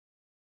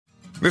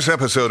This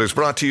episode is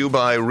brought to you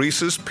by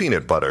Reese's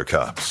Peanut Butter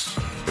Cups.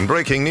 In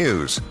breaking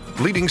news,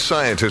 leading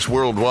scientists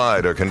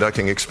worldwide are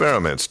conducting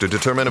experiments to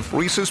determine if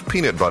Reese's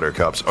Peanut Butter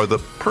Cups are the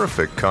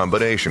perfect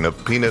combination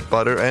of peanut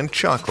butter and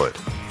chocolate.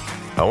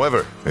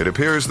 However, it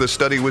appears the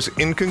study was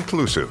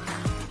inconclusive,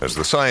 as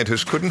the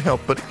scientists couldn't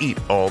help but eat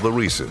all the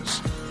Reese's.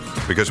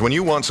 Because when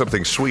you want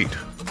something sweet,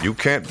 you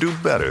can't do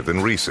better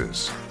than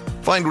Reese's.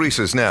 Find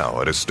Reese's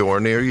now at a store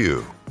near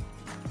you.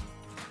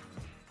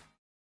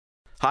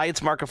 Hi,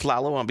 it's Mark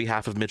Aflalo on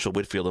behalf of Mitchell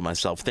Whitfield and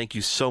myself. Thank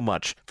you so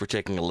much for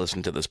taking a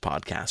listen to this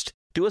podcast.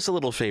 Do us a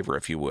little favor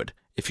if you would.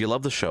 If you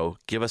love the show,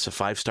 give us a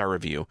 5-star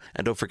review,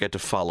 and don't forget to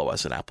follow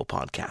us at Apple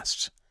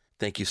Podcasts.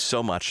 Thank you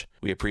so much.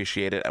 We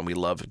appreciate it, and we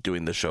love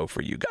doing the show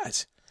for you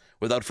guys.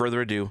 Without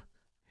further ado,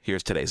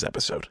 here's today's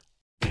episode.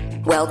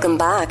 Welcome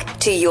back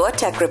to Your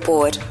Tech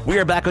Report. We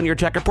are back on Your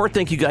Tech Report.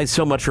 Thank you guys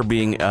so much for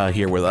being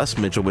here with us.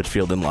 Mitchell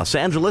Whitfield in Los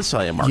Angeles.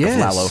 I am Mark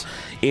Aflalo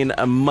in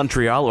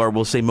Montreal, or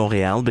we'll say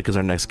Montreal, because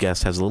our next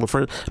guest has a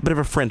bit of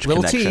a French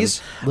connection.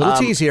 Little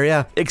tease here,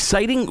 yeah.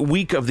 Exciting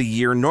week of the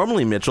year.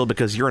 Normally, Mitchell,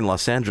 because you're in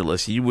Los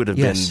Angeles, you would have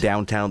been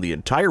downtown the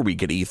entire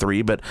week at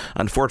E3, but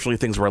unfortunately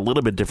things were a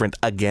little bit different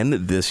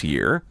again this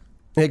year.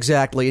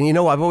 Exactly. And,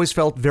 I've always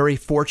felt very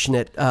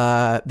fortunate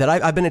that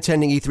I've been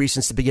attending E3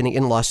 since the beginning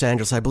in Los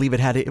Angeles. I believe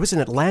it was in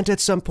Atlanta at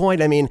some point.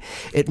 I mean,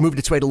 it moved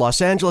its way to Los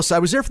Angeles. I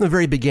was there from the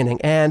very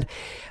beginning. And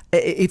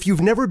if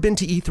you've never been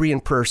to E3 in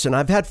person,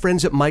 I've had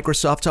friends at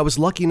Microsoft. So I was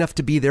lucky enough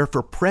to be there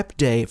for prep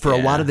day for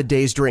a lot of the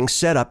days during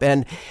setup.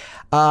 And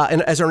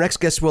as our next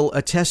guest will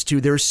attest to,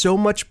 there's so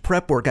much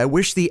prep work. I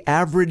wish the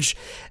average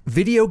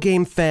video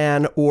game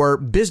fan or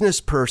business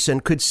person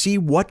could see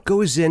what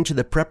goes into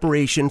the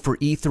preparation for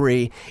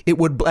E3. It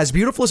would, as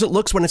beautiful as it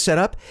looks when it's set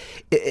up,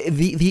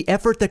 the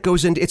effort that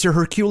goes into it's a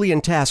Herculean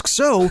task.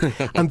 So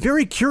I'm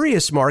very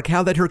curious, Mark,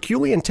 how that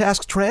Herculean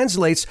task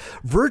translates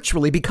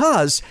virtually,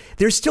 because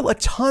there's still a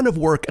ton of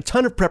work, a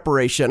ton of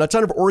preparation, a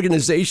ton of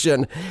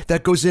organization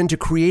that goes into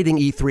creating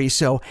E3.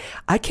 So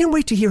I can't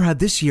wait to hear how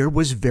this year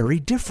was very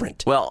different.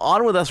 Well,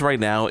 on with us right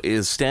now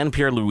is Stan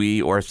Pierre-Louis,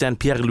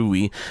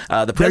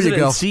 the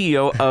president and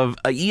CEO of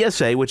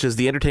ESA, which is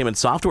the Entertainment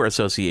Software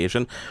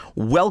Association.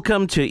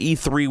 Welcome to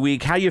E3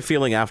 week. How are you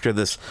feeling after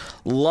this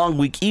long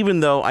week, even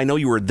though I know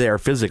you were there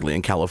physically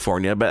in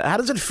California, but how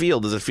does it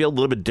feel? Does it feel a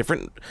little bit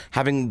different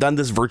having done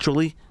this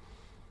virtually?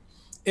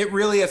 It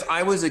really is.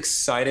 I was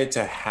excited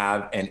to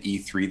have an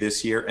E3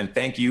 this year, and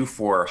thank you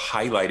for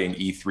highlighting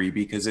E3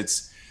 because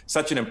it's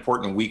such an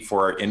important week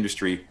for our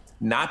industry.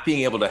 Not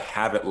being able to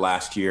have it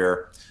last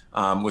year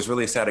was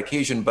really a sad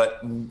occasion,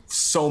 but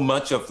so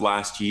much of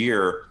last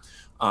year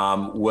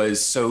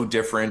was so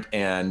different.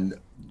 And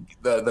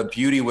the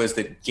beauty was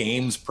that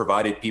games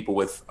provided people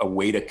with a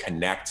way to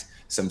connect,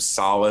 some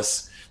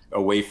solace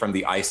away from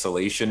the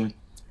isolation.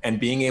 And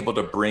being able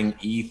to bring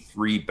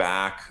E3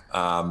 back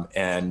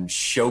and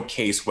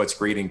showcase what's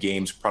great in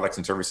games, products,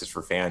 and services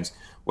for fans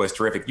was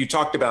terrific. You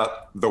talked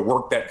about the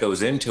work that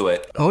goes into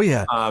it. Oh,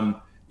 yeah.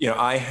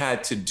 I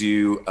had to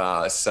do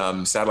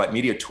some satellite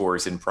media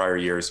tours in prior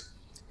years.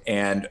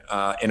 And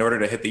in order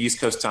to hit the East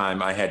Coast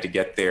time, I had to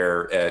get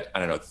there at,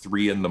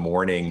 3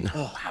 a.m.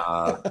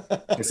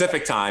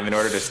 Pacific time in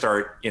order to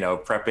start,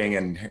 prepping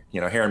and,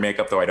 hair and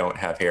makeup, though I don't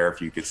have hair,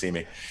 if you could see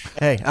me.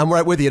 Hey, I'm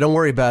right with you. Don't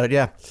worry about it.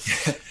 Yeah.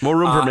 More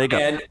room for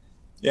makeup.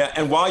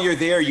 And while you're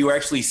there, you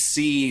actually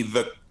see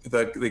the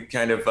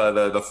kind of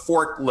the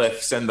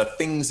forklifts and the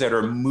things that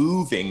are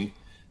moving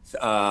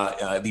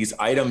these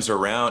items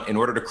around in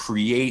order to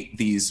create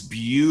these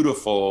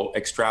beautiful,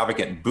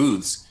 extravagant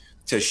booths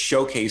to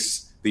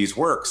showcase these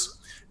works.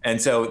 And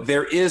so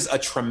there is a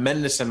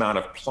tremendous amount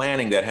of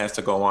planning that has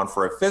to go on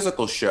for a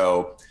physical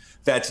show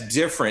that's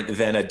different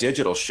than a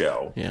digital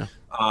show. Yeah.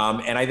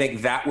 And I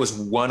think that was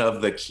one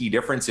of the key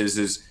differences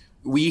is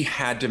we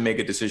had to make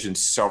a decision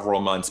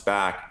several months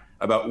back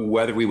about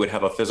whether we would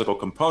have a physical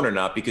component or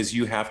not, because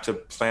you have to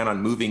plan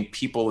on moving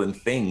people and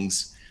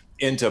things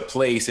into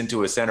place,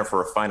 into a center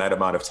for a finite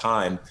amount of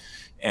time.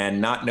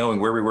 And not knowing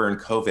where we were in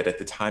COVID at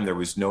the time, there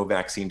was no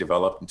vaccine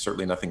developed and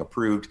certainly nothing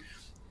approved.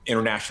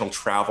 International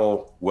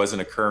travel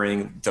wasn't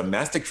occurring.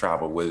 Domestic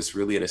travel was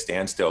really at a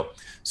standstill.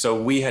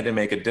 So we had to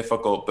make a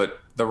difficult,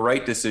 but the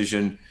right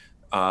decision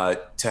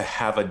to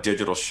have a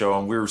digital show.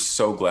 And we were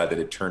so glad that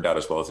it turned out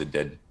as well as it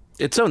did.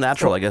 It's so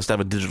natural, I guess, to have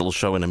a digital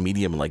show in a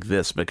medium like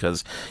this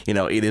because,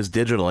 it is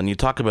digital. And you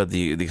talk about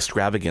the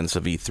extravagance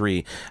of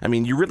E3. I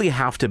mean, you really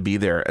have to be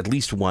there at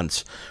least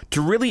once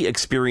to really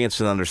experience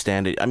and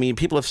understand it. I mean,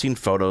 people have seen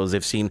photos.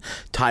 They've seen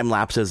time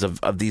lapses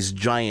of these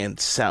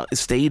giant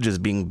stages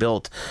being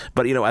built.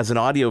 But, as an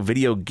audio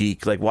video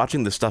geek, like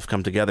watching this stuff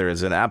come together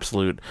is an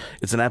absolute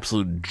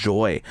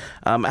joy.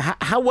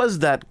 How was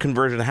that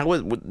conversion?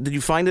 Did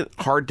you find it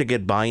hard to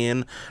get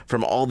buy-in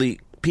from all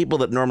the people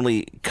that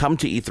normally come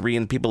to E3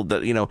 and people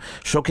that,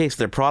 showcase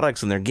their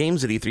products and their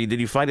games at E3? Did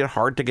you find it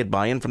hard to get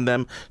buy-in from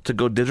them to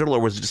go digital, or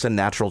was it just a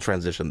natural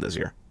transition this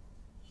year?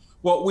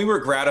 Well, we were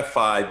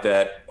gratified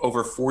that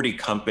over 40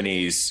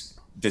 companies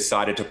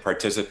decided to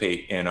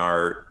participate in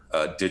our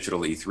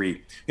digital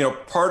E3.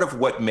 Part of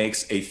what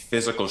makes a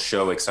physical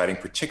show exciting,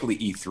 particularly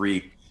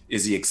E3,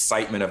 is the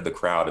excitement of the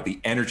crowd, the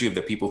energy of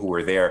the people who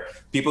are there.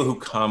 People who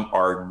come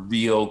are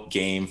real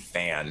game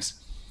fans.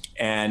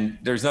 And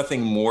there's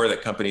nothing more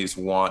that companies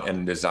want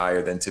and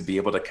desire than to be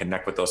able to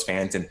connect with those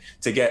fans and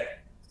to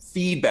get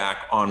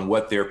feedback on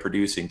what they're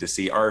producing, to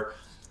see are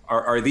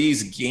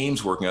these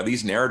games working? Are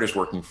these narratives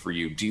working for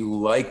you? Do you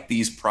like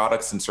these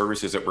products and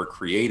services that we're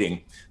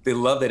creating? They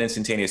love that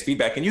instantaneous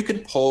feedback. And you can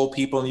poll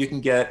people and you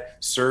can get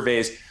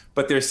surveys,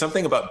 but there's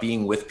something about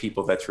being with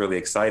people that's really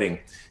exciting.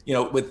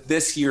 With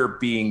this year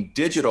being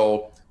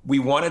digital, we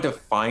wanted to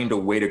find a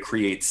way to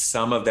create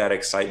some of that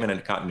excitement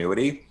and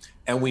continuity.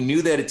 And we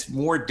knew that it's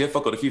more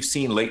difficult. If you've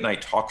seen late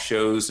night talk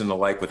shows and the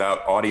like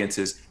without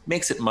audiences,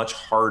 makes it much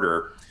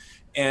harder.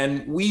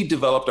 And we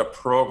developed a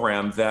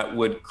program that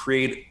would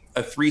create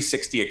a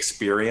 360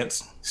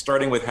 experience,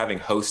 starting with having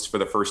hosts for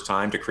the first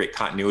time to create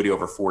continuity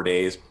over 4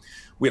 days.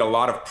 We had a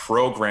lot of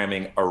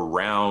programming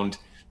around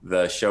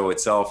the show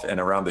itself and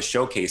around the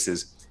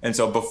showcases. And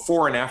so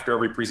before and after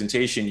every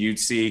presentation, you'd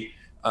see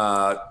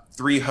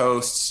 3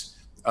 hosts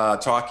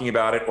talking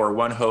about it, or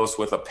one host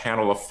with a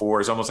panel of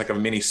 4. It's almost like a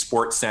mini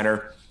sports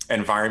center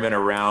environment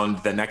around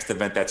the next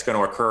event that's going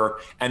to occur,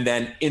 and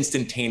then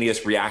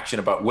instantaneous reaction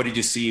about what did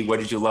you see, what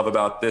did you love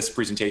about this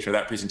presentation or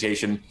that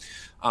presentation.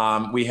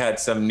 We had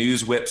some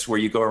news whips where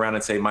you go around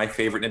and say my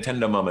favorite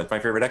Nintendo moments, my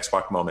favorite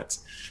Xbox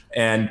moments,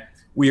 and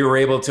we were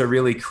able to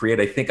really create,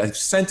 I think, a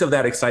sense of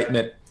that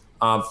excitement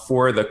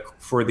for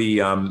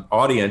the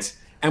audience,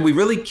 and we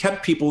really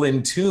kept people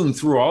in tune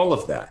through all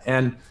of that.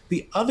 And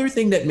the other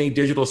thing that made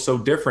digital so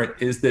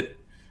different is that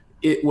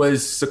it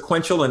was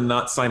sequential and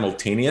not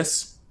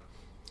simultaneous.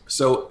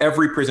 So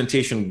every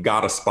presentation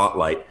got a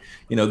spotlight.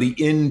 The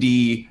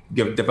indie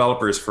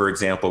developers, for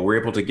example, were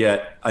able to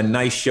get a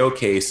nice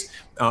showcase.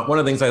 One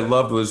of the things I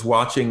loved was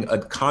watching a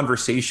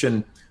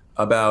conversation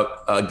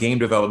about game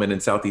development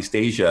in Southeast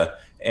Asia.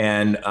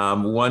 And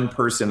one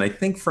person, I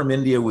think from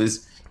India,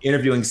 was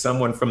interviewing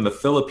someone from the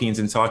Philippines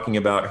and talking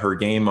about her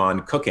game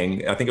on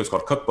cooking. I think it was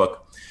called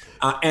Cookbook.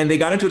 And they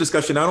got into a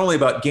discussion not only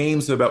about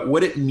games, but about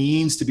what it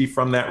means to be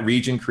from that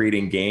region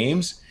creating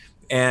games,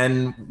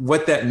 and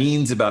what that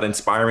means about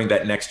inspiring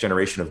that next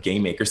generation of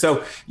game makers.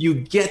 So you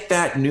get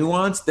that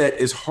nuance that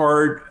is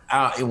hard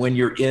when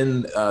you're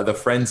in the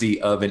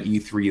frenzy of an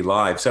E3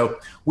 live. So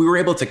we were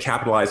able to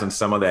capitalize on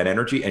some of that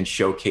energy and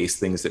showcase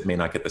things that may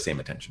not get the same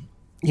attention.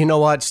 You know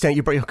what, Stan,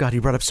 you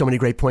brought up so many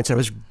great points. I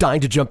was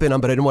dying to jump in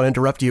on, but I didn't want to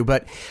interrupt you.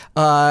 But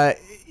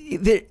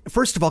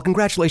first of all,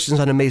 congratulations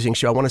on an amazing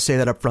show. I want to say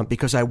that up front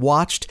because I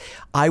watched,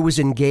 I was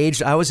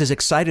engaged, I was as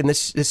excited. And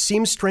this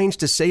seems strange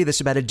to say this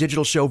about a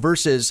digital show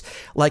versus,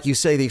 like you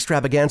say, the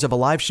extravaganza of a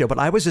live show, but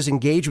I was as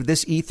engaged with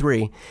this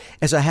E3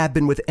 as I have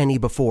been with any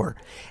before.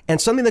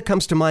 And something that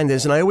comes to mind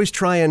is, and I always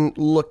try and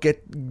look at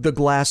the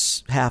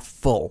glass half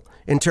full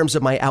in terms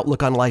of my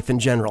outlook on life in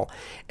general.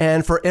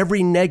 And for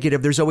every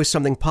negative, there's always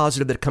something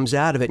positive that comes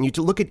out of it. And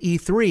you look at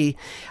E3,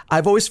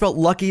 I've always felt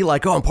lucky,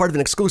 like, oh, I'm part of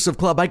an exclusive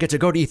club. I get to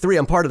go to E3.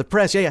 I'm part of the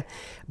press. Yeah.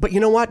 But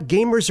you know what?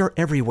 Gamers are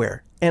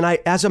everywhere. And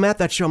as I'm at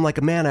that show, I'm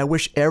like, man, I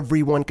wish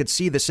everyone could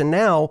see this. And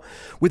now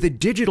with a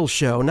digital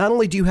show, not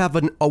only do you have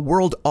a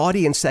world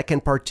audience that can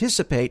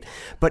participate,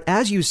 but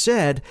as you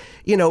said,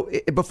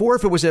 before,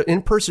 if it was an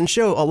in-person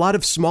show, a lot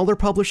of smaller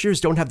publishers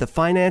don't have the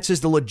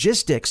finances, the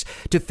logistics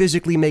to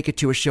physically make it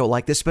to a show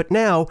like this. But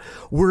now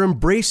we're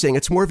embracing,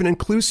 it's more of an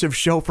inclusive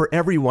show for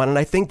everyone. And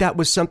I think that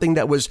was something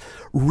that was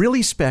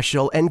really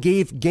special and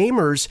gave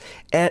gamers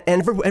and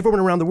everyone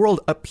around the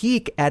world a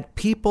peek at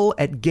people,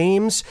 at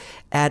games,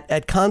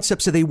 at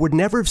concepts that they would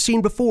never have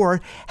seen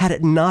before had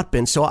it not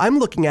been. So I'm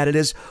looking at it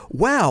as,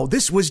 wow,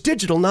 this was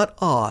digital, not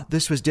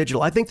this was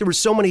digital. I think there were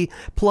so many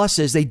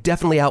pluses, they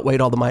definitely outweighed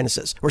all the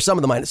minuses, or some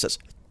of the minuses.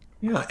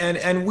 Yeah,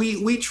 and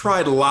we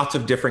tried lots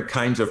of different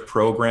kinds of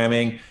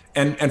programming,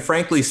 and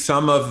frankly,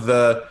 some of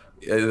the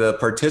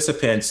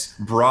participants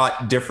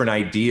brought different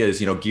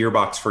ideas.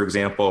 Gearbox, for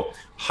example,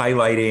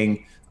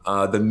 highlighting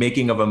the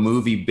making of a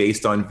movie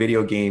based on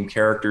video game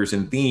characters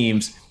and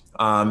themes.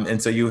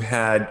 And so you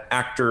had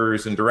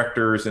actors and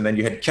directors, and then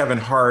you had Kevin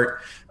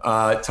Hart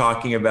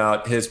talking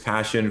about his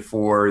passion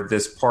for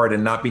this part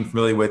and not being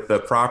familiar with the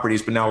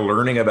properties, but now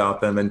learning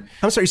about them. And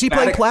I'm sorry, is he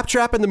playing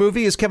Claptrap in the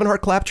movie? Is Kevin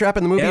Hart Claptrap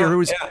in the movie?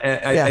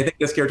 I think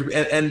this character.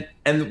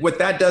 And what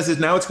that does is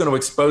now it's going to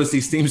expose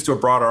these themes to a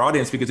broader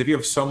audience, because if you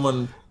have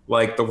someone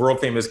like the world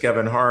famous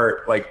Kevin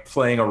Hart, like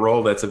playing a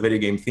role that's a video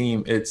game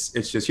theme, it's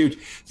just huge.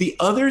 The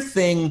other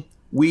thing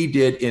we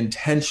did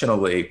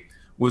intentionally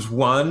was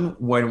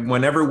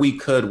whenever we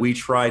could, we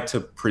tried to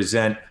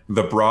present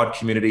the broad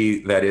community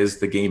that is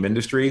the game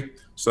industry.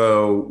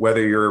 So whether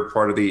you're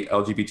part of the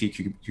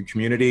LGBTQ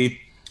community,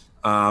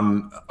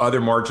 other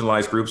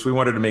marginalized groups, we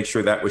wanted to make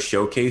sure that was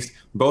showcased,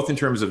 both in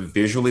terms of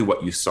visually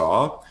what you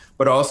saw,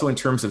 but also in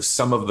terms of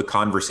some of the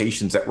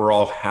conversations that we're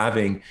all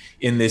having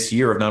in this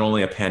year of not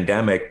only a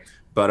pandemic,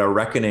 but a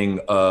reckoning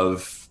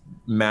of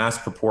mass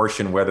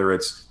proportion, whether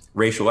it's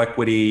racial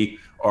equity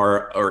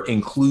or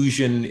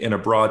inclusion in a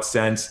broad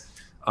sense.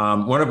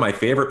 One of my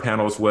favorite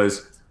panels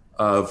was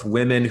of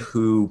women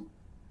who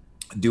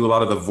do a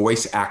lot of the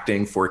voice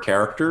acting for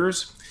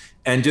characters,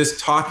 and just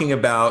talking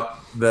about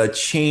the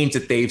change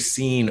that they've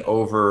seen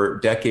over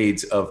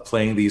decades of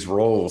playing these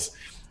roles.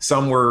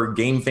 Some were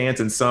game fans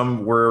and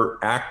some were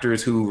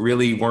actors who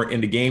really weren't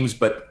into games,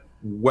 but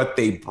what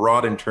they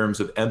brought in terms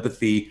of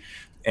empathy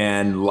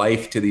and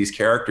life to these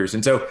characters.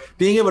 And so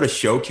being able to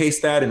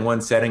showcase that in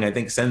one setting, I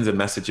think sends a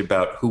message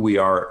about who we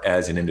are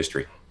as an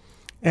industry.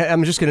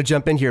 I'm just going to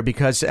jump in here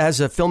because as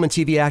a film and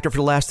TV actor for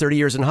the last 30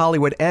 years in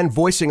Hollywood and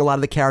voicing a lot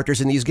of the characters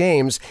in these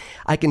games,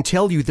 I can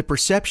tell you the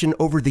perception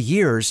over the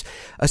years,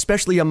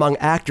 especially among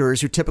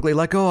actors who typically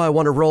like, oh, I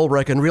want a role where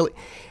I can really...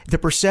 The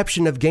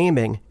perception of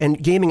gaming, and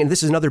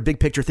this is another big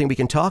picture thing we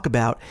can talk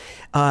about,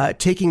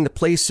 taking the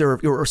place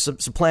or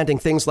supplanting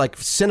things like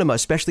cinema,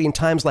 especially in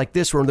times like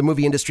this where the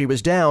movie industry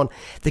was down,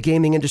 the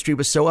gaming industry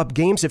was so up.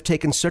 Games have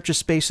taken such a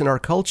space in our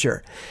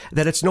culture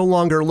that it's no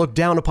longer looked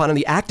down upon in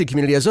the acting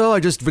community as, oh,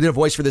 I just did a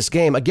voice for this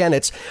game. Again,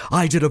 it's,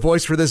 I did a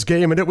voice for this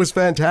game and it was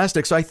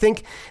fantastic. So I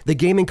think the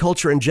gaming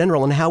culture in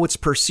general and how it's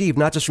perceived,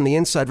 not just from the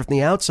inside, but from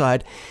the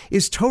outside,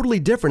 is totally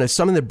different. It's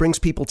something that brings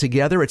people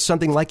together. It's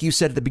something, like you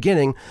said at the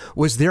beginning,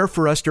 was there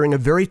for us during a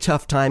very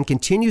tough time,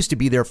 continues to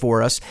be there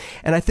for us.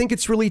 And I think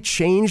it's really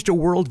changed a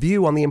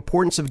worldview on the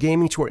importance of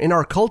gaming in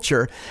our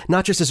culture,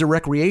 not just as a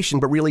recreation,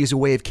 but really as a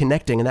way of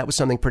connecting. And that was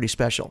something pretty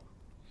special.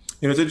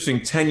 You know, it's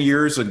interesting. 10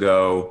 years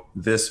ago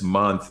this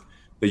month,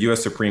 the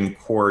U.S. Supreme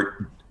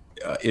Court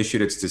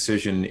issued its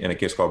decision in a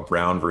case called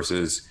Brown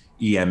versus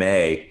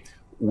EMA,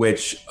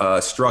 which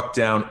struck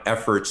down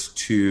efforts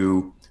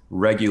to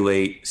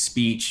regulate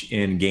speech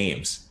in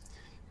games.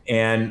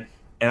 And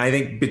I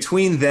think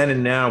between then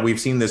and now, we've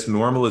seen this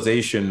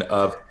normalization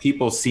of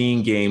people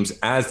seeing games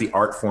as the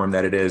art form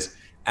that it is,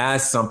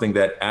 as something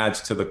that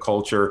adds to the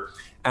culture,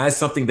 as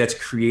something that's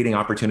creating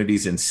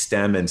opportunities in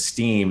STEM and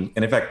STEAM.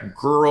 And in fact,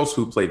 girls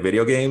who play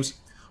video games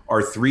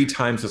are 3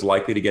 times as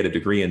likely to get a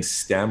degree in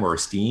STEM or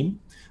STEAM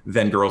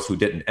than girls who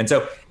didn't. And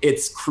so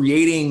it's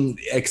creating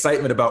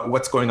excitement about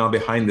what's going on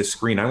behind the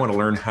screen. I want to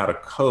learn how to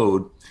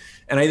code.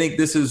 And I think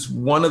this is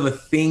one of the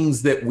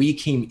things that we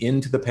came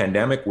into the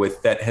pandemic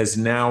with that has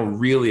now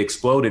really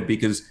exploded,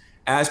 because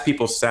as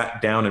people sat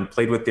down and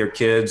played with their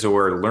kids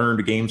or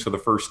learned games for the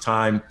first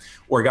time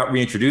or got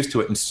reintroduced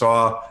to it and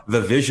saw the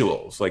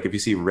visuals, like if you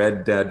see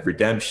Red Dead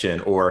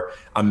Redemption or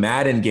a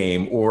Madden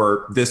game,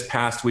 or this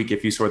past week,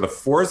 if you saw the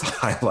Forza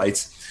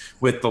highlights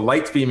with the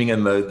lights beaming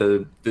and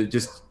the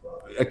just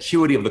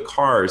acuity of the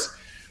cars,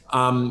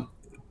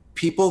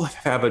 people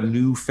have a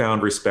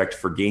newfound respect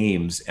for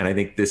games, and I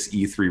think this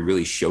E3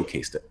 really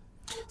showcased it.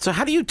 So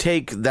how do you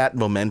take that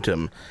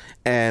momentum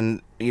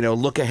and,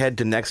 look ahead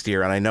to next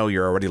year? And I know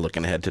you're already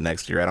looking ahead to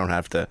next year. I don't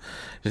have to,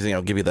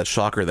 give you that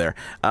shocker there.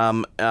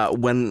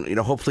 When,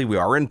 hopefully we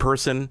are in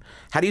person,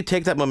 how do you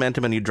take that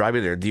momentum and you drive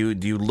it there? Do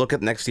you look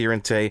at next year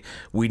and say,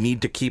 we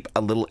need to keep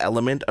a little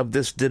element of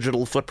this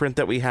digital footprint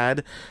that we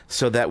had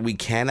so that we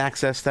can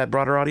access that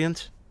broader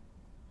audience?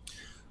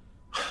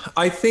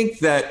 I think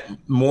that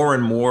more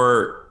and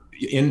more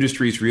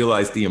industries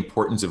realize the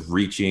importance of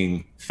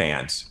reaching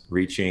fans,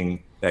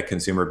 reaching that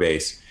consumer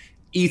base.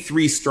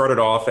 E3 started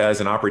off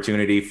as an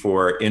opportunity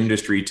for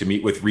industry to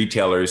meet with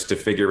retailers to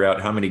figure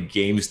out how many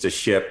games to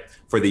ship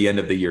for the end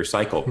of the year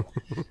cycle.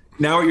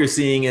 Now what you're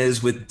seeing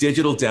is with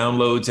digital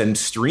downloads and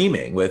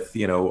streaming, with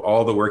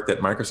all the work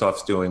that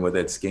Microsoft's doing with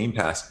its Game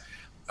Pass,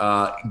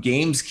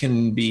 games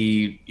can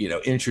be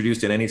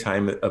introduced at any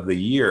time of the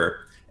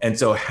year. And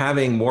so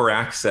having more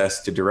access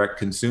to direct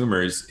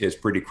consumers is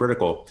pretty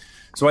critical.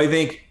 So I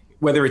think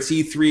whether it's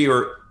E3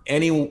 or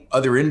any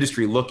other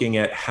industry looking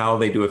at how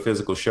they do a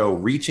physical show,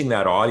 reaching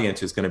that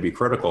audience is going to be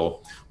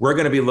critical. We're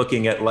going to be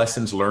looking at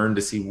lessons learned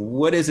to see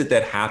what is it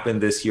that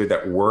happened this year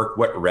that worked,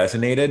 what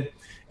resonated,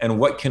 and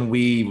what can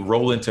we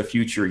roll into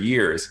future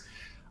years.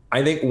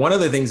 I think one of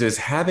the things is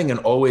having an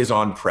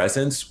always-on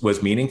presence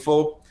was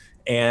meaningful.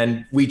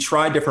 And we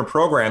tried different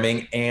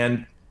programming,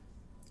 and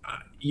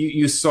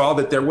you saw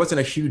that there wasn't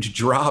a huge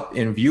drop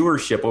in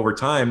viewership over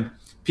time.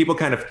 People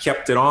kind of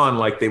kept it on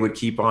like they would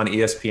keep on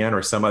ESPN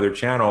or some other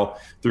channel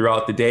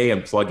throughout the day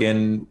and plug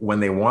in when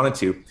they wanted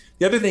to.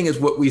 The other thing is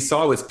what we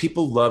saw was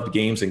people loved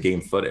games and game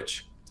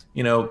footage.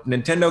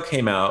 Nintendo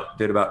came out,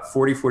 did about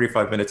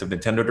 45 minutes of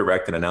Nintendo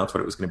Direct and announced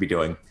what it was going to be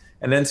doing,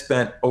 and then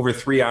spent over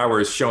 3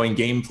 hours showing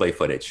gameplay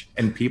footage.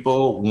 And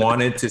people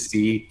wanted to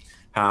see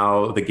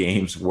how the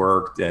games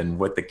worked and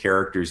what the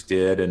characters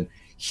did and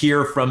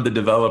hear from the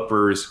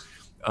developers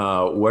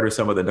what are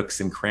some of the nooks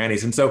and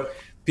crannies. And so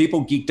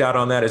people geeked out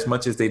on that as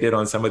much as they did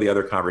on some of the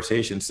other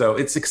conversations. So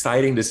it's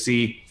exciting to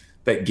see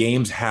that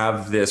games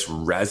have this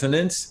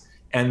resonance,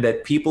 and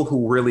that people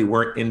who really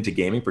weren't into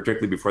gaming,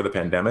 particularly before the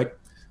pandemic,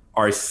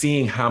 are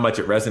seeing how much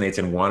it resonates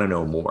and want to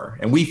know more.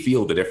 And we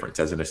feel the difference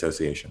as an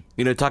association.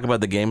 Talk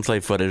about the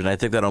gameplay footage, and I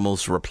think that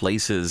almost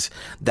replaces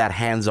that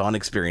hands-on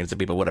experience that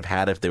people would have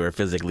had if they were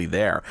physically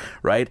there,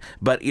 right?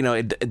 But,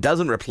 it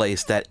doesn't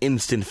replace that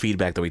instant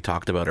feedback that we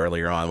talked about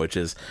earlier on, which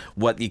is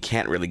what you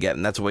can't really get,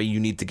 and that's why you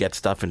need to get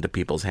stuff into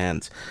people's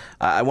hands.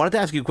 I wanted to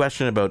ask you a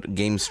question about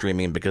game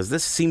streaming, because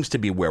this seems to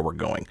be where we're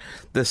going.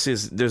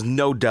 There's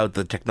no doubt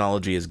the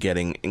technology is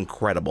getting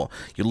incredible.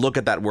 You look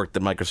at that work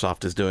that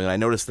Microsoft is doing, and I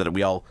noticed that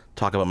we all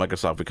talk about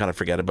Microsoft, we kind of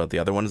forget about the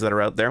other ones that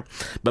are out there.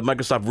 But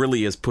Microsoft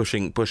really is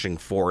pushing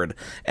forward.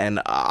 And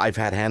I've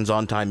had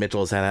hands-on time.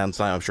 Mitchell has had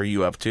hands-on time. I'm sure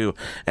you have too.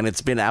 And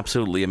it's been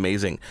absolutely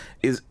amazing.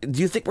 Do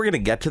you think we're going to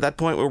get to that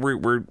point where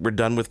we're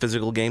done with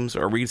physical games,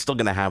 or are we still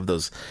going to have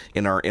those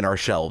in our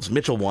shelves?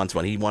 Mitchell wants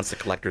one. He wants the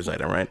collector's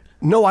item, right?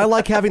 No, I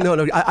like having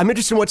I'm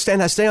interested in what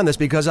Stan has to say on this,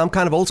 because I'm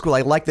kind of old school.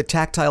 I like the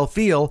tactile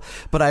feel,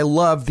 but I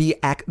love the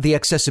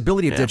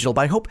accessibility of digital.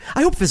 But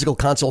I hope physical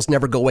consoles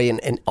never go away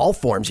in all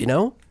forms.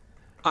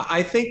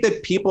 I think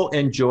that people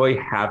enjoy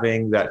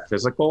having that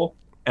physical,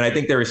 and I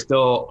think there is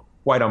still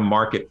quite a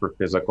market for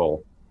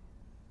physical.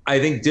 I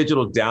think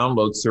digital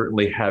downloads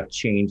certainly have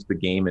changed the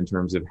game in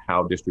terms of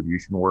how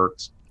distribution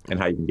works and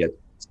how you can get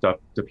stuff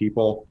to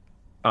people.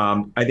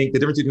 I think the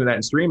difference between that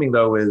and streaming,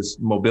 though, is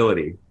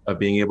mobility, of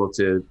being able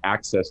to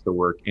access the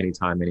work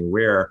anytime,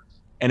 anywhere.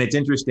 And it's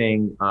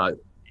interesting,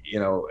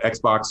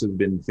 Xbox has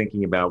been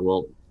thinking about,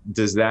 well,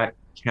 does that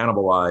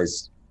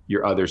cannibalize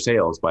your other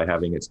sales by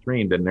having it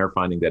streamed? And they're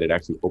finding that it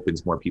actually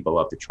opens more people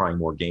up to trying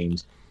more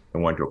games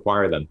and want to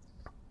acquire them.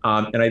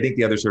 And I think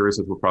the other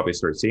services will probably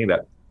start seeing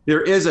that.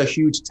 There is a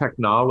huge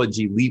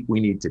technology leap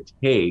we need to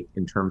take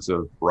in terms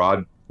of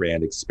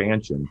broadband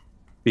expansion,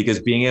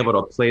 because being able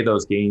to play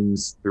those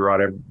games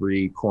throughout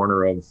every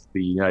corner of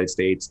the United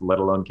States, let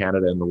alone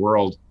Canada and the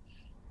world,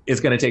 is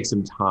going to take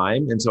some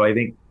time. And so I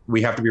think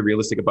we have to be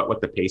realistic about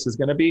what the pace is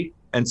going to be.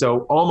 And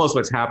so almost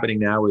what's happening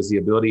now is the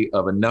ability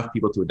of enough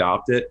people to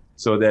adopt it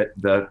so that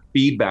the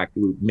feedback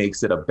loop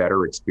makes it a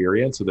better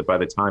experience, so that by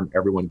the time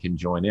everyone can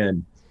join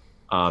in,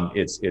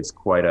 it's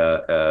quite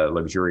a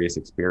luxurious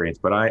experience.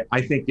 But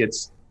I think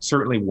it's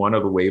certainly one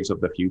of the waves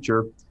of the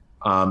future.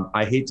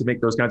 I hate to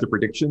make those kinds of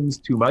predictions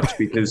too much,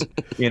 because,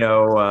 we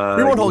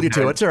won't hold you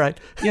to it. It's all right.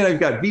 You've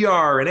got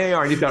VR and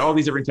AR, and you've got all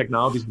these different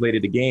technologies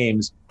related to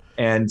games.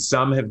 And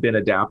some have been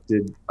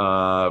adapted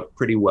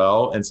pretty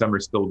well, and some are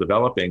still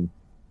developing.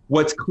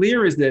 What's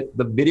clear is that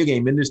the video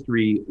game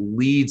industry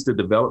leads the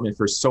development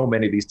for so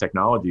many of these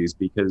technologies,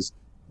 because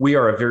we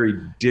are a very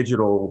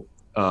digital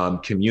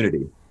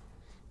community.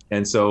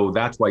 And so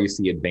that's why you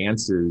see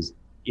advances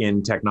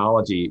in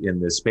technology in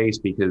this space,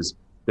 because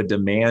the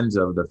demands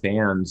of the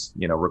fans,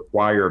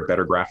 require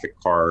better graphic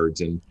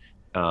cards and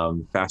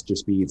faster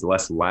speeds,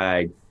 less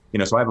lag.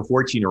 So I have a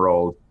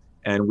 14-year-old,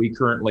 and we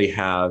currently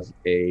have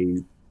a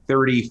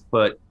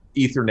 30-foot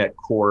Ethernet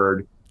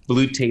cord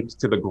blue taped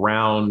to the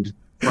ground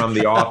from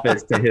the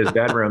office to his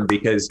bedroom,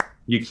 because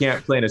you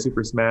can't play in a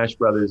Super Smash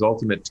Brothers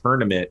Ultimate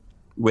Tournament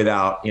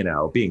without,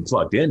 being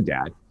plugged in,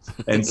 Dad.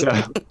 And so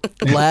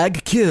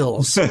lag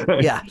kills.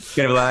 Yeah.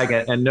 Kind of lag,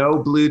 and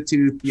no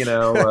Bluetooth,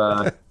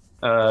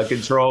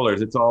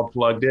 controllers. It's all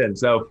plugged in.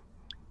 So,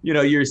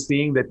 you're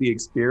seeing that the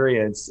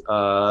experience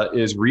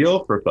is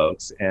real for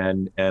folks,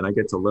 and I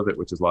get to live it,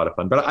 which is a lot of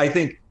fun. But I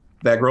think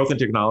that growth in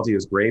technology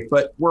is great,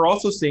 but we're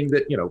also seeing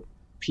that,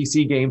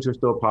 PC games are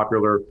still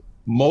popular.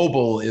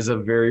 Mobile is a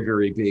very,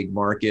 very big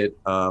market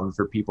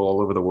for people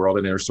all over the world.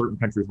 And there are certain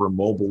countries where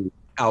mobile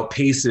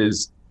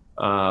outpaces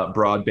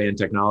broadband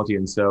technology.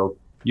 And so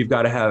you've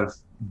got to have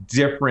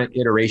different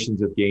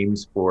iterations of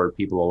games for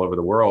people all over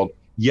the world,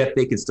 yet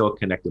they can still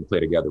connect and play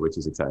together, which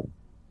is exciting.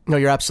 No,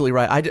 you're absolutely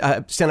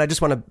right. Stan, I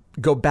just want to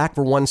go back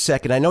for 1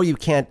 second. I know you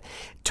can't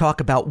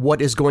talk about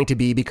what is going to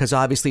be, because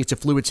obviously it's a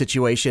fluid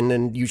situation,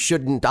 and you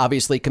shouldn't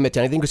obviously commit to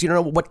anything because you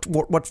don't know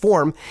what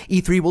form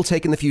E3 will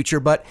take in the future.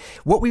 But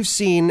what we've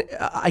seen,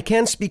 I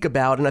can speak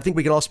about, and I think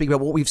we can all speak about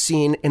what we've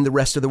seen in the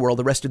rest of the world,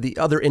 the rest of the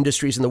other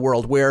industries in the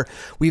world, where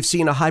we've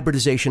seen a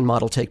hybridization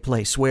model take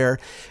place, where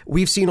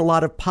we've seen a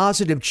lot of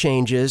positive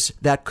changes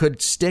that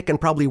could stick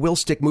and probably will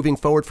stick moving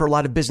forward for a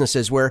lot of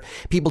businesses, where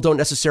people don't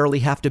necessarily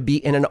have to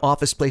be in an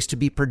office place to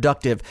be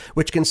productive,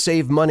 which can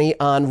save money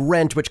on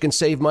rent, which can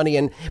save money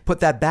and put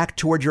that back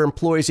toward your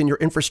employees and your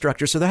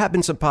infrastructure. So there have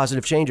been some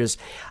positive changes.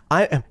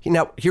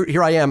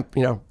 Here I am,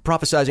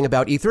 prophesizing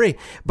about E3,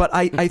 but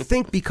I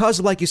think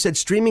because, like you said,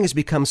 streaming has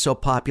become so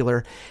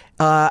popular,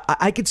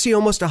 I could see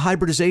almost a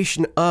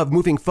hybridization of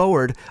moving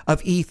forward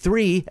of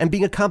E3 and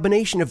being a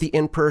combination of the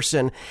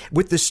in-person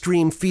with the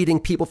stream,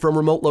 feeding people from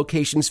remote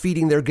locations,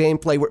 feeding their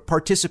gameplay,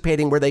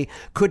 participating where they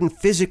couldn't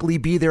physically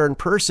be there in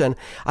person.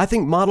 I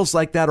think models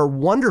like that are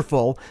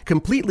wonderful,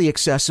 completely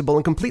accessible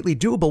and completely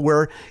doable,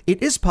 where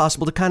it is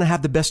possible to kind of have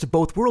have the best of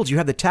both worlds. You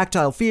have the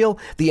tactile feel,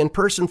 the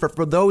in-person.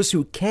 For those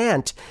who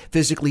can't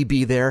physically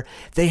be there,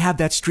 they have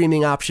that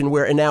streaming option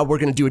where, and now we're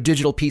going to do a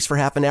digital piece for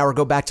half an hour,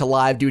 go back to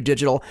live, do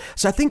digital.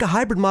 So I think a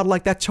hybrid model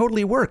like that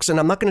totally works, and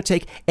I'm not going to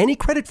take any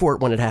credit for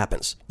it when it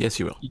happens. Yes,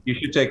 you will. You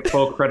should take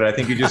full credit. I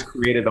think you just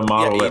created the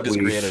model that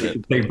we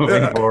should take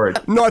moving forward.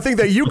 No, I think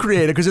that you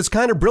created because it's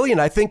kind of brilliant.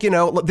 I think,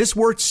 this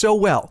worked so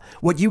well.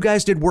 What you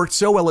guys did worked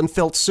so well and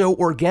felt so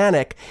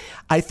organic.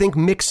 I think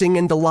mixing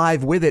into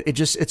live with it, it's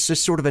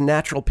just sort of a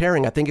natural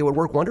pairing. I think it would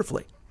work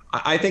wonderfully.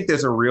 I think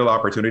there's a real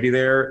opportunity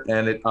there,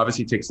 and it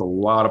obviously takes a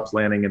lot of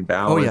planning and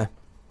balance.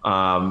 Oh,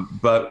 yeah.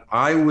 But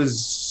I was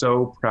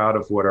so proud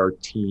of what our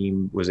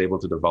team was able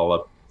to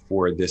develop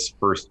for this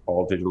first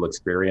all digital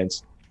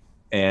experience.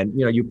 And,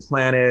 you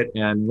plan it.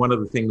 And one of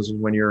the things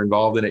when you're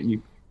involved in it,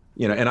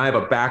 and I have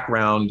a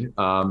background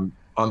on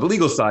the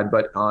legal side,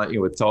 but,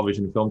 with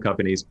television and film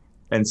companies.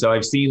 And so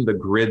I've seen the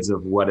grids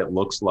of what it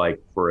looks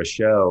like for a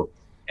show.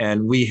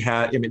 And we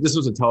had, this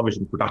was a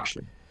television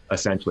production,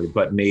 essentially,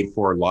 but made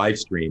for live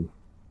stream,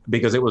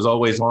 because it was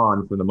always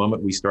on from the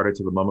moment we started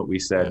to the moment we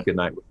said good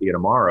night, we'll see you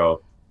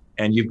tomorrow.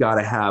 And you've got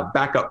to have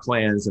backup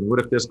plans. And what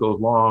if this goes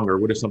long, or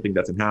what if something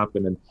doesn't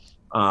happen?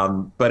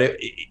 And but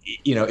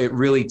it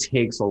really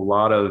takes a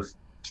lot of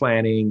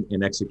planning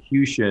and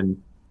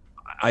execution.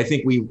 I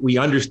think we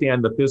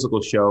understand the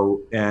physical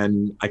show,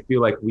 and I feel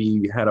like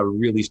we had a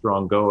really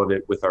strong go of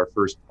it with our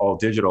first all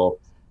digital.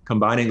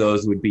 Combining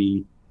those would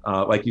be,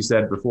 like you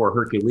said before,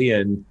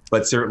 Herculean,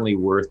 but certainly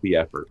worth the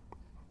effort.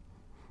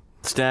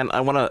 Stan, I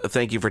want to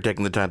thank you for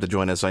taking the time to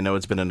join us. I know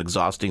it's been an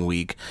exhausting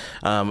week.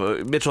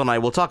 Mitchell and I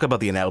will talk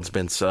about the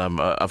announcements,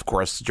 of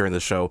course, during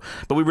the show,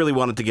 but we really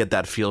wanted to get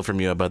that feel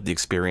from you about the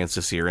experience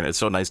this year, and it's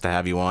so nice to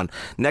have you on.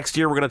 Next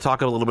year, we're going to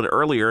talk a little bit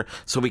earlier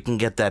so we can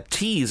get that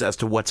tease as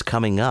to what's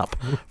coming up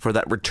for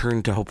that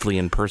return to hopefully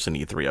in-person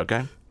E3,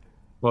 okay?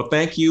 Well,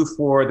 thank you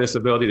for this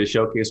ability to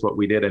showcase what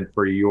we did and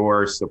for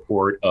your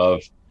support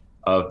of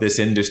this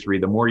industry.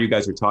 The more you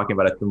guys are talking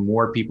about it, the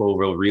more people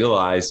will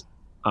realize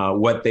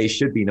what they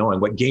should be knowing,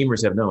 what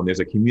gamers have known.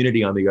 There's a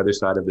community on the other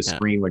side of the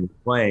screen when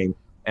you're playing,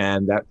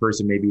 and that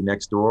person may be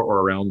next door or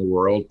around the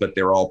world, but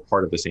they're all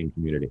part of the same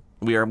community.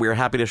 We are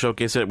happy to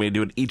showcase it. We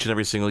do it each and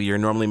every single year.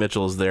 Normally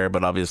Mitchell is there,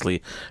 but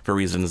obviously for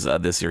reasons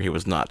this year he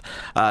was not.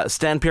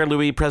 Stan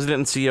Pierre-Louis, President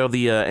and CEO of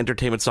the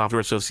Entertainment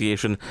Software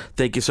Association,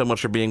 thank you so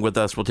much for being with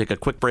us. We'll take a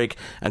quick break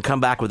and come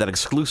back with that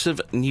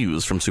exclusive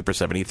news from Super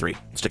 73.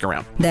 Stick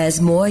around. There's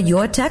more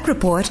Your Tech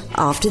Report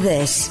after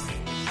this.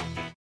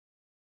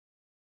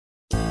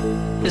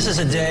 This is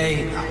a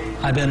day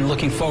I've been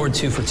looking forward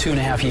to for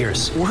 2.5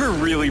 years. We're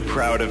really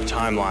proud of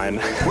Timeline.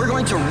 We're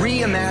going to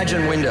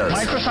reimagine Windows.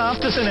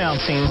 Microsoft is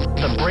announcing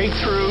the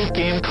breakthrough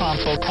game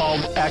console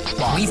called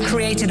Xbox. We've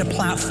created a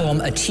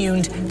platform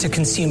attuned to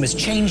consumers'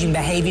 changing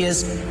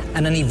behaviors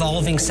and an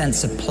evolving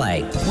sense of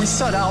play. We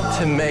set out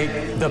to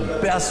make the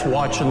best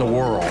watch in the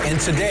world. And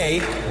today,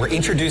 we're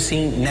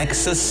introducing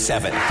Nexus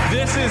 7.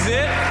 This is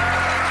it,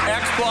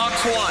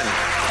 Xbox One.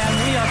 And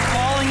we are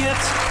calling it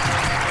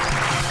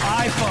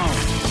iPhone.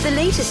 The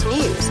latest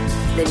news,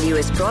 the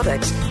newest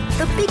products,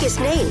 the biggest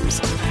names.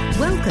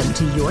 Welcome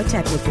to Your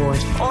Tech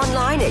Report.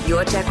 Online at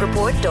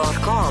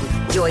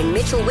yourtechreport.com. Join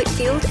Mitchell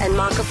Whitfield and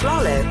Mark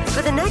Aflalo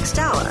for the next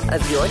hour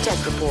of Your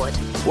Tech Report.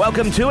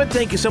 Welcome to it.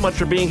 Thank you so much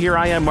for being here.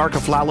 I am Mark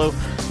Aflalo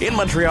in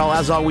Montreal,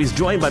 as always,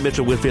 joined by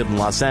Mitchell Whitfield in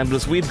Los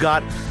Angeles. We've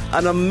got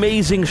an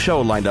amazing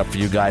show lined up for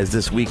you guys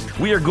this week.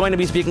 We are going to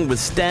be speaking with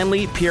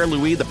Stanley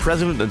Pierre-Louis, the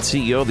President and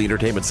CEO of the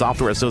Entertainment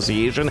Software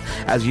Association.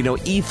 As you know,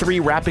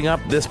 E3 wrapping up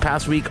this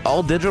past week,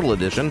 all digital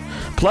edition.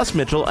 Plus,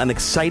 Mitchell, an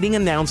exciting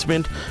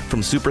announcement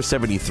from Super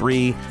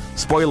 73.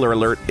 Spoiler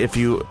alert, if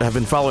you have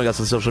been following us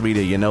on social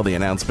media, you know the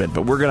announcement,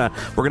 but we're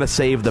gonna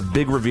save the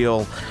big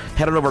reveal.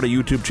 Head on over to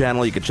YouTube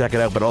channel, you can check it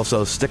out, but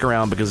also stick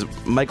around because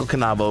Michael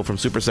Canavo from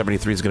Super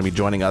 73 is going to be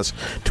joining us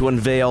to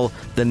unveil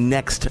the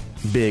next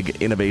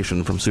big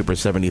innovation from Super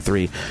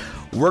 73.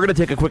 We're going to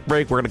take a quick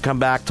break. We're going to come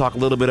back, talk a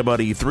little bit about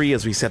E3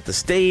 as we set the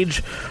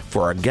stage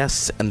for our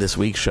guests and this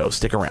week's show.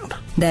 Stick around.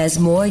 There's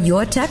more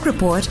Your Tech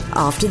Report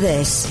after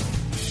this.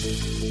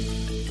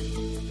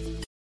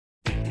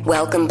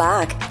 Welcome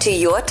back to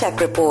Your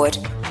Tech Report.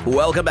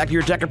 Welcome back to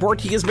Your Tech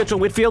Report. He is Mitchell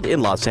Whitfield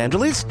in Los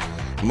Angeles.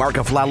 Mark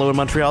Aflalo in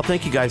Montreal.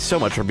 Thank you guys so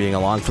much for being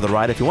along for the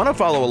ride. If you want to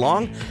follow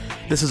along,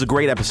 this is a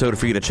great episode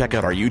for you to check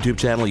out our YouTube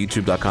channel,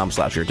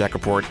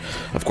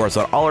 youtube.com/YourTechReport. Of course,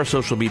 on all our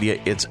social media,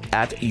 it's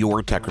at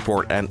Your Tech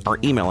Report, and our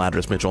email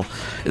address, Mitchell,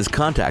 is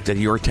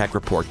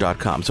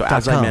contact@YourTechReport.com. So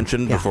as I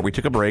mentioned before we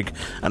took a break,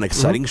 an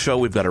exciting show.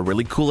 We've got a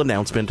really cool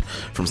announcement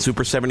from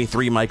Super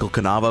 73. Michael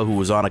Canava, who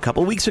was on a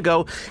couple weeks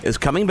ago, is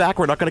coming back.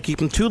 We're not going to keep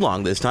him too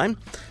long this time,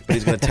 but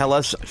he's going to tell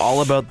us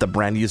all about the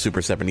brand new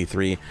Super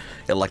 73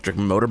 electric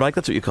motorbike.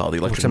 That's what you call the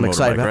electric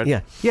motorbike, right?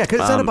 Yeah, because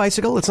it's not a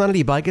bicycle, it's not an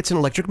e-bike, it's an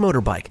electric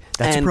motorbike.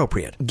 That's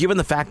appropriate. Given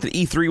the fact that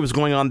E3 was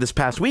going on this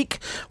past week,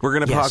 we're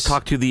going to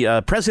talk to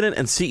the president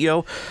and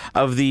CEO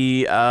of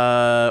the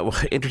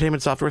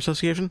Entertainment Software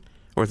Association.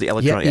 or the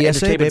Electronic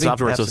Entertainment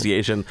Software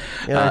Association.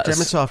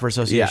 Entertainment Software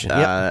Association.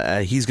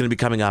 He's going to be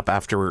coming up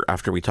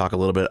after we talk a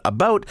little bit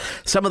about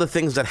some of the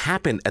things that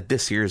happened at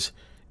this year's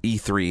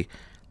E3.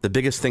 The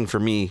biggest thing for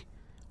me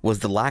was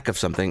the lack of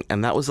something,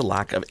 and that was the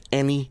lack of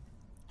any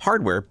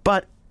hardware,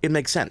 but it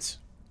makes sense.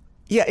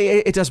 Yeah,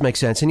 it does make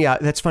sense, and yeah,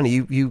 that's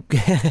funny. You,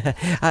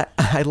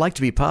 I like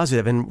to be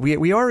positive, and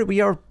we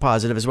are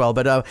positive as well.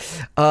 But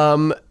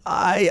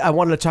I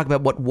wanted to talk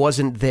about what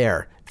wasn't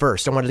there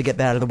first. I wanted to get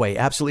that out of the way.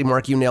 Absolutely,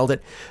 Mark, you nailed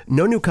it.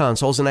 No new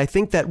consoles, and I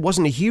think that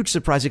wasn't a huge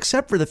surprise,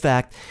 except for the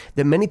fact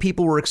that many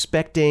people were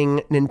expecting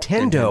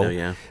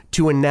Nintendo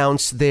to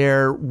announce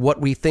their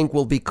what we think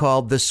will be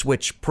called the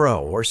Switch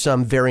Pro or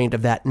some variant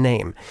of that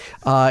name.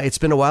 It's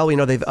been a while. We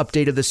know they've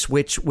updated the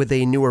Switch with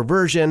a newer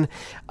version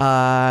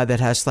that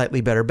has slightly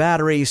better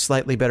batteries,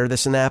 slightly better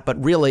this and that,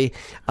 but really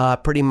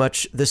pretty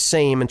much the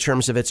same in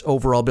terms of its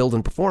overall build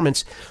and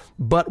performance.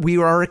 But we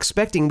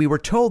were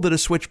told that a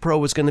Switch Pro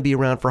was going to be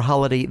around for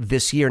holiday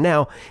this year.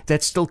 Now,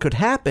 that still could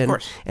happen.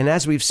 And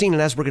as we've seen,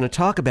 and as we're going to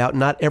talk about,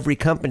 not every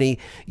company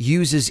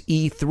uses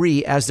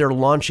E3 as their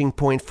launching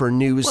point for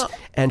news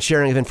and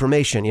sharing of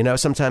information.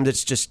 Sometimes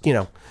it's just,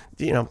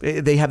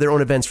 they have their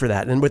own events for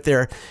that. And with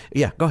their,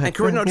 go ahead.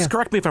 And just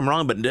correct me if I'm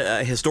wrong, but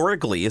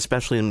historically,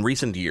 especially in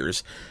recent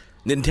years,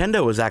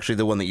 Nintendo is actually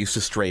the one that used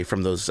to stray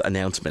from those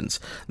announcements.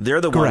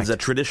 They're the ones that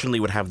traditionally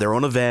would have their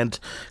own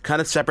event,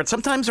 kind of separate,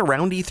 sometimes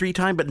around E3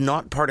 time, but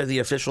not part of the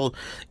official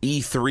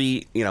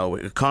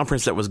E3,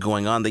 conference that was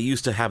going on. They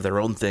used to have their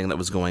own thing that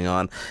was going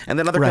on, and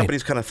then other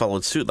companies kind of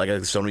followed suit. Like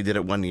Sony did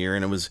it one year,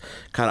 and it was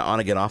kind of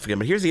on again, off again.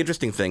 But here's the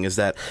interesting thing: is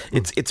that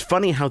it's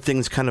funny how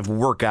things kind of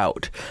work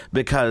out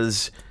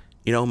because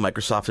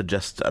Microsoft had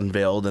just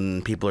unveiled,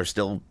 and people are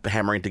still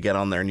hammering to get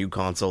on their new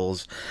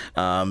consoles.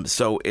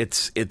 So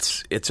it's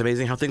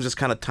amazing how things just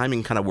kind of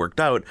timing kind of worked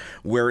out,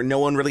 where no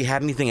one really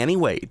had anything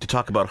anyway to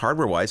talk about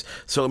hardware-wise.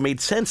 So it made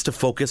sense to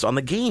focus on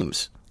the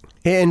games.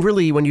 And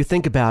really, when you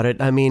think about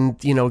it, I mean,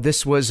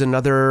 this was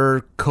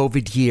another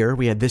COVID year.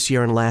 We had this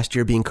year and last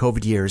year being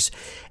COVID years.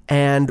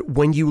 And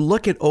when you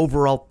look at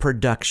overall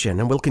production,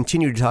 and we'll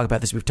continue to talk about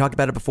this. We've talked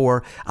about it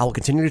before. I will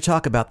continue to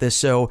talk about this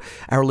so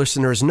our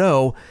listeners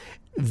know.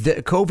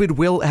 The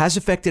COVID has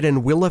affected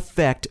and will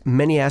affect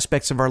many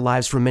aspects of our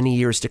lives for many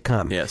years to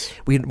come. Yes.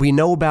 We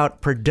know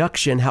about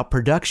production, how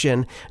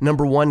production,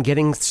 number one,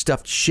 getting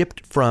stuff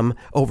shipped from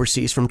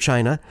overseas, from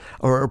China,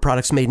 or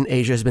products made in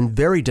Asia has been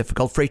very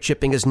difficult. Freight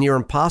shipping is near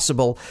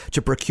impossible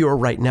to procure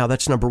right now.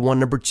 That's number one.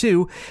 Number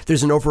two,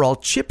 there's an overall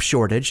chip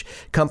shortage.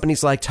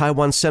 Companies like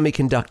Taiwan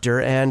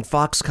Semiconductor and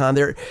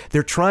Foxconn,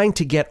 they're trying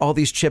to get all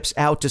these chips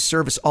out to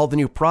service all the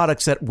new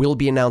products that will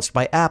be announced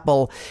by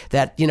Apple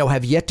that,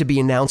 have yet to be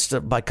announced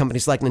by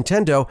companies like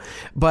Nintendo,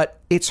 but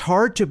it's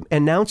hard to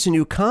announce a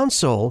new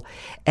console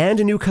and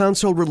a new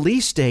console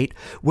release date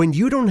when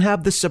you don't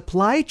have the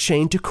supply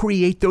chain to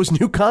create those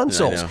new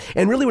consoles.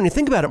 And really, when you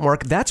think about it,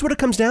 Mark, that's what it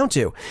comes down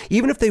to.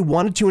 Even if they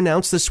wanted to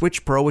announce the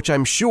Switch Pro, which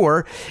I'm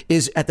sure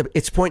is at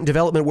its point in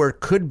development where it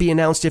could be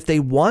announced if they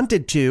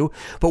wanted to,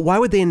 but why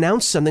would they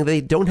announce something they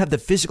don't have the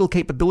physical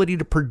capability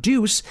to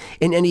produce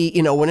in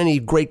any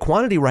great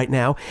quantity right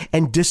now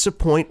and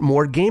disappoint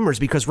more gamers?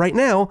 Because right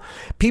now,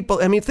 people,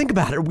 think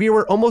about it. We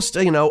were almost,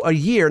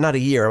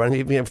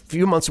 a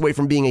few months away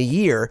from being a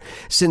year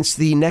since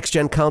the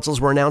next-gen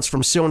consoles were announced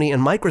from Sony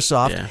and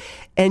Microsoft,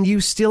 and you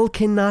still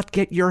cannot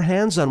get your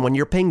hands on one.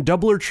 You're paying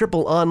double or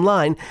triple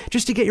online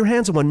just to get your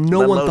hands on one.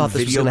 No one thought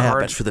this was going to happen.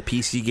 Video cards for the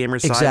PC gamer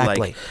side,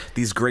 exactly. Like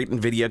these great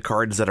NVIDIA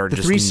cards that are the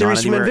just 3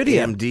 Series from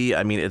NVIDIA.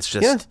 AMD. It's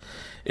just...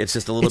 It's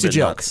just a little bit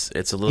nuts.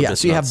 It's a little bit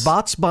nuts. So you have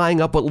bots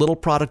buying up what little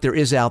product there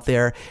is out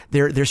there.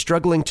 They're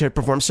struggling to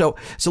perform. So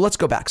let's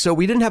go back. So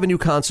we didn't have a new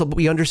console, but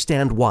we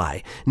understand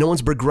why. No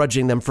one's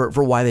begrudging them for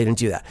why they didn't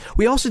do that.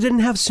 We also didn't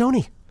have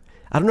Sony.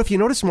 I don't know if you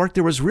noticed, Mark,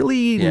 there was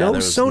really no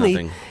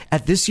Sony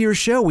at this year's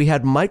show. We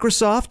had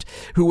Microsoft,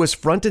 who was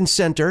front and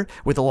center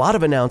with a lot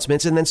of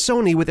announcements, and then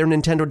Sony with their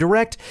Nintendo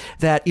Direct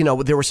that,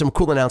 there were some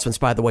cool announcements,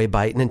 by the way,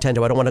 by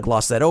Nintendo. I don't want to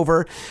gloss that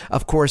over.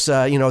 Of course,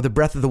 the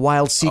Breath of the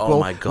Wild sequel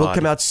will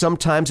come out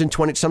sometime in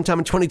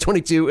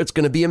 2022. It's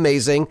going to be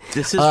amazing.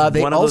 This is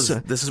one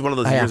of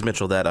those years,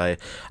 Mitchell, that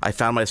I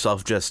found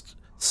myself just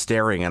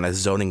staring and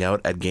zoning out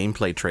at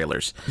gameplay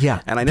trailers.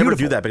 Yeah. And I never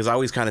do that because I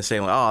always kind of say,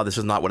 this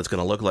is not what it's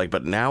going to look like.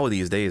 But now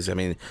these days,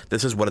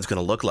 this is what it's going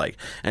to look like.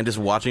 And just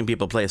watching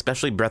people play,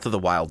 especially Breath of the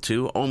Wild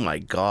 2, oh my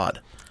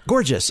God.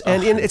 Gorgeous.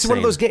 And it's one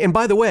of those games. And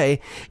by the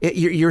way,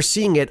 you're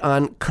seeing it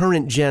on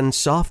current gen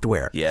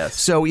software. Yes.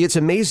 So it's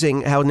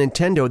amazing how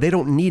Nintendo, they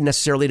don't need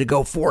necessarily to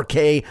go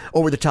 4K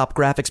over the top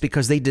graphics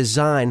because they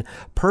design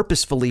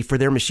purposefully for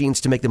their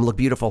machines to make them look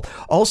beautiful.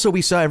 Also,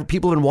 we saw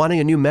people have been wanting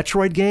a new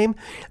Metroid game.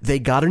 They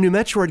got a new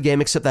Metroid Metroid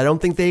game, except I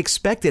don't think they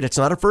expect it. It's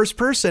not a first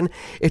person.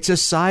 It's a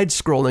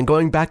side-scrolling,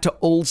 going back to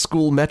old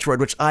school Metroid,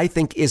 which I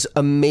think is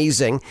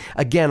amazing.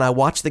 Again, I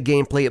watched the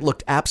gameplay. It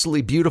looked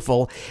absolutely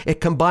beautiful.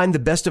 It combined the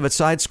best of a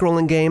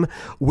side-scrolling game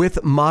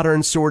with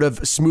modern sort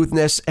of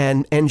smoothness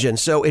and engine.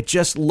 So it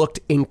just looked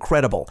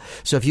incredible.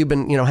 So if you've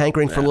been,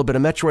 hankering for a little bit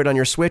of Metroid on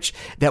your Switch,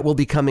 that will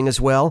be coming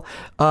as well.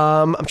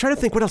 I'm trying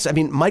to think what else. I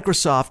mean,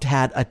 Microsoft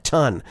had a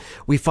ton.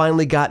 We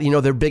finally got,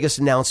 their biggest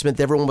announcement.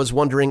 Everyone was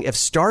wondering if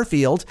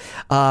Starfield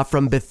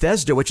from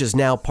Bethesda, which is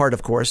now part,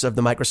 of course, of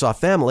the Microsoft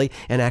family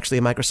and actually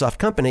a Microsoft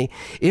company,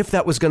 if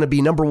that was going to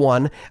be number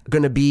one,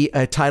 going to be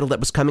a title that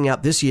was coming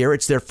out this year.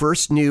 It's their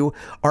first new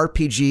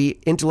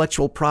RPG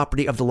intellectual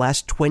property of the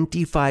last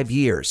 25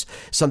 years.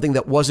 Something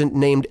that wasn't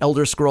named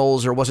Elder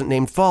Scrolls or wasn't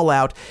named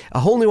Fallout. A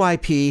whole new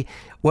IP.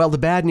 Well, the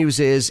bad news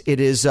is it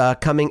is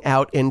coming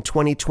out in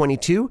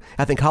 2022,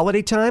 I think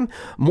holiday time.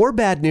 More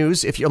bad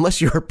news,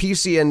 unless you're a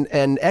PC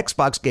and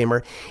Xbox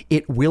gamer,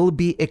 it will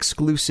be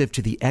exclusive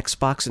to the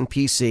Xbox and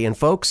PC. And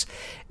folks,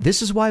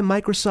 this is why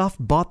Microsoft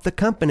bought the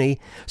company,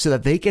 so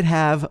that they could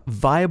have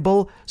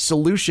viable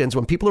solutions.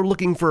 When people are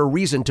looking for a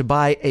reason to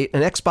buy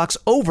an Xbox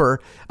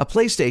over a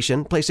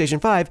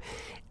PlayStation 5,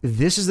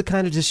 this is the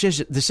kind of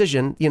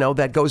decision,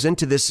 that goes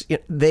into this.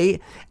 They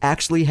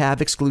actually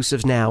have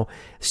exclusives now.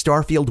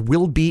 Starfield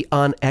will be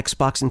on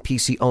Xbox and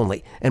PC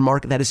only. And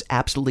Mark, that is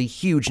absolutely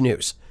huge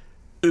news.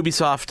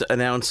 Ubisoft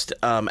announced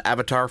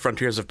Avatar: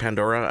 Frontiers of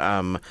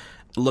Pandora.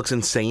 Looks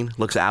insane.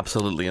 Looks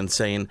absolutely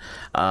insane.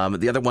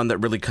 The other one that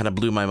really kind of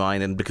blew my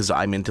mind, and because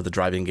I'm into the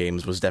driving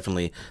games, was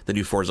definitely the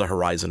new Forza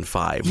Horizon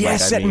 5.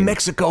 Yes, set in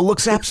Mexico.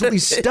 Looks absolutely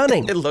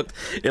stunning. It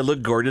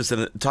looked gorgeous.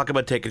 And talk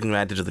about taking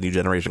advantage of the new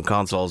generation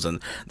consoles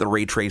and the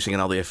ray tracing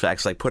and all the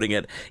effects. Like, putting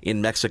it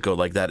in Mexico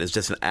like that is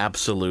just an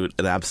absolute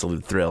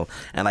thrill.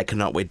 And I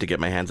cannot wait to get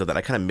my hands on that.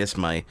 I kind of miss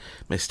my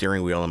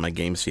steering wheel and my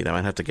game seat. I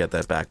might have to get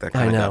that back. That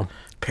kind of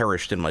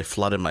perished in my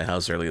flood in my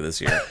house earlier this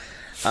year.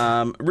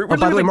 By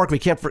the way, Mark, we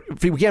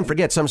can't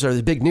forget some sort of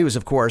the big news,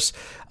 of course.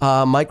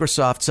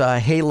 Microsoft's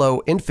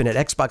Halo Infinite,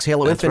 Xbox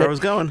Halo That's Infinite, where I was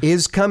going.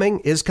 is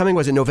coming.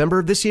 Was it November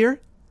of this year?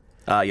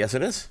 Yes,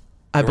 it is.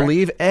 I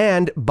believe.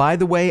 And by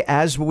the way,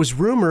 as was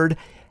rumored,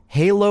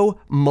 Halo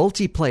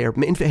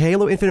multiplayer,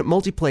 Halo Infinite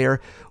multiplayer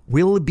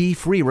will be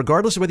free,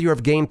 regardless of whether you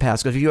have Game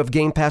Pass. Because if you have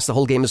Game Pass, the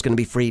whole game is going to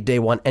be free day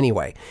one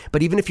anyway.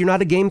 But even if you're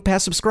not a Game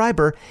Pass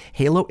subscriber,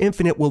 Halo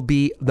Infinite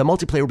the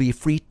multiplayer will be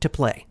free to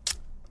play.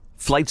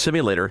 Flight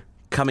Simulator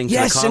coming to the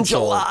console in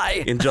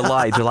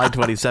July. July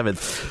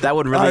 27th. That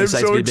one really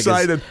excites me because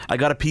excited. I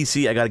got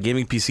a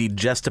gaming PC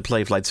just to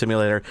play Flight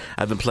Simulator.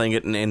 I've been playing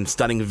it in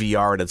stunning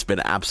VR, and it's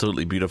been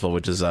absolutely beautiful,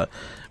 which is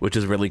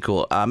really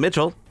cool.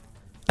 Mitchell,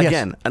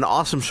 again, an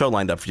awesome show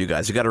lined up for you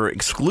guys. You got an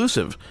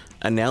exclusive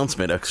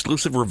announcement,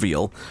 exclusive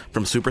reveal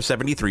from Super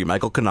 73.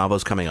 Michael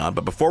Canavo's coming on.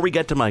 But before we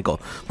get to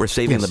Michael, we're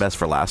saving the best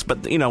for last.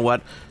 But you know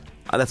what?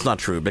 That's not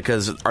true,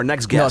 because our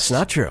next guest... No, it's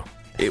not true.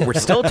 We're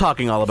still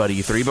talking all about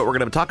E3, but we're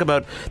going to talk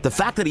about the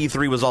fact that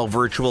E3 was all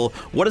virtual.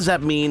 What does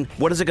that mean?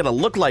 What is it going to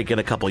look like in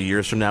a couple of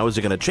years from now? Is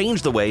it going to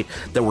change the way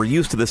that we're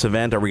used to this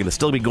event? Are we going to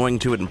still be going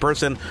to it in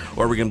person,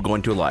 or are we going to go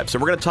into it live? So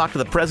we're going to talk to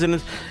the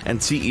president and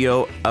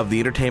CEO of the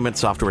Entertainment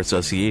Software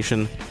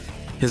Association.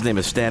 His name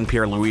is Stan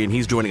Pierre-Louis, and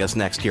he's joining us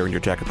next here in Your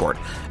Tech Report.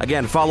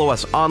 Again, follow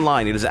us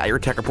online. It is at Your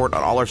Tech Report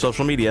on all our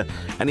social media,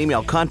 and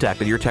email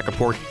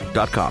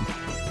contact@yourtechreport.com.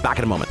 Back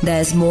in a moment.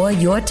 There's more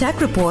Your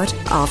Tech Report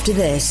after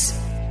this.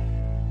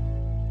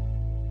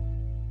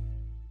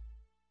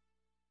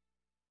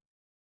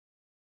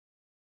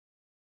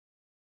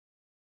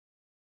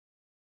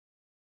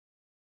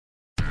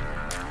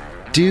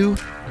 The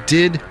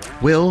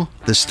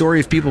Story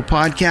of People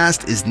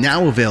podcast is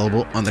now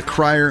available on the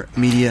Crier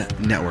Media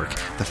Network.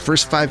 The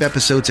first 5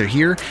 episodes are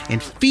here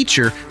and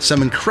feature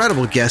some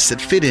incredible guests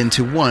that fit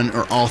into one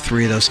or all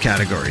 3 of those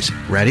categories.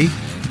 Ready?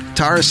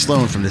 Tara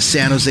Sloan from the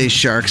San Jose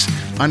Sharks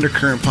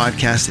Undercurrent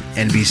podcast at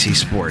NBC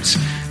Sports.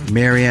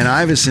 Marianne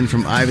Iveson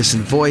from Iveson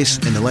Voice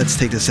and the Let's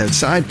Take This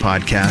Outside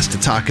podcast to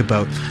talk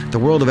about the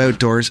world of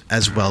outdoors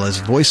as well as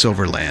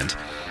voiceover land.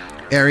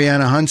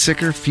 Ariana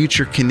Hunsicker,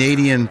 future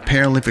Canadian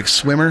Paralympic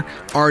swimmer,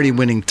 already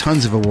winning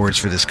tons of awards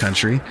for this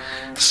country.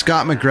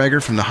 Scott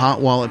McGregor from the Hot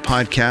Wallet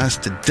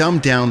podcast to dumb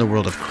down the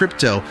world of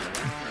crypto,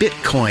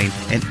 Bitcoin,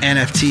 and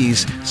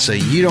NFTs so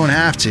you don't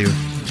have to.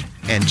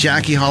 And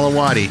Jackie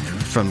Holowati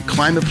from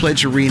Climate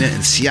Pledge Arena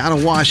in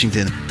Seattle,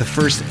 Washington, the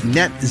first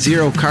net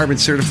zero carbon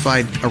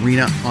certified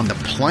arena on the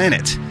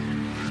planet.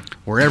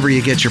 Wherever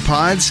you get your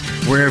pods,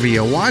 wherever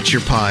you watch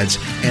your pods,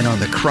 and on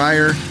the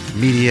Crier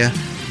Media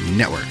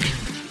Network.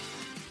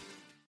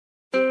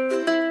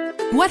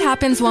 What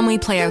happens when we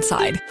play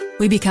outside?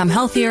 We become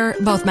healthier,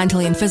 both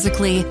mentally and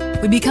physically.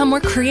 We become more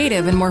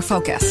creative and more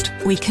focused.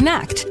 We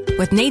connect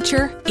with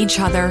nature, each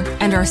other,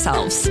 and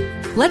ourselves.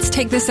 Let's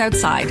Take This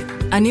Outside,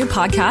 a new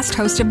podcast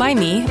hosted by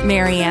me,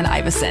 Marianne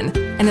Iveson,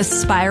 an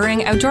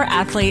aspiring outdoor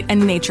athlete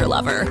and nature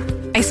lover.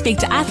 I speak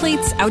to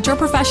athletes, outdoor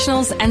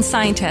professionals, and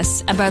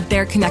scientists about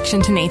their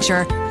connection to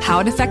nature, how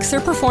it affects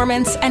their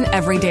performance, and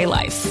everyday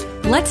life.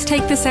 Let's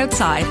Take This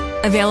Outside,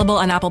 available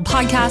on Apple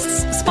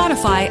Podcasts,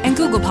 Spotify, and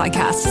Google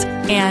Podcasts,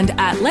 and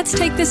at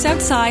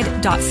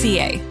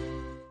letstakethisoutside.ca.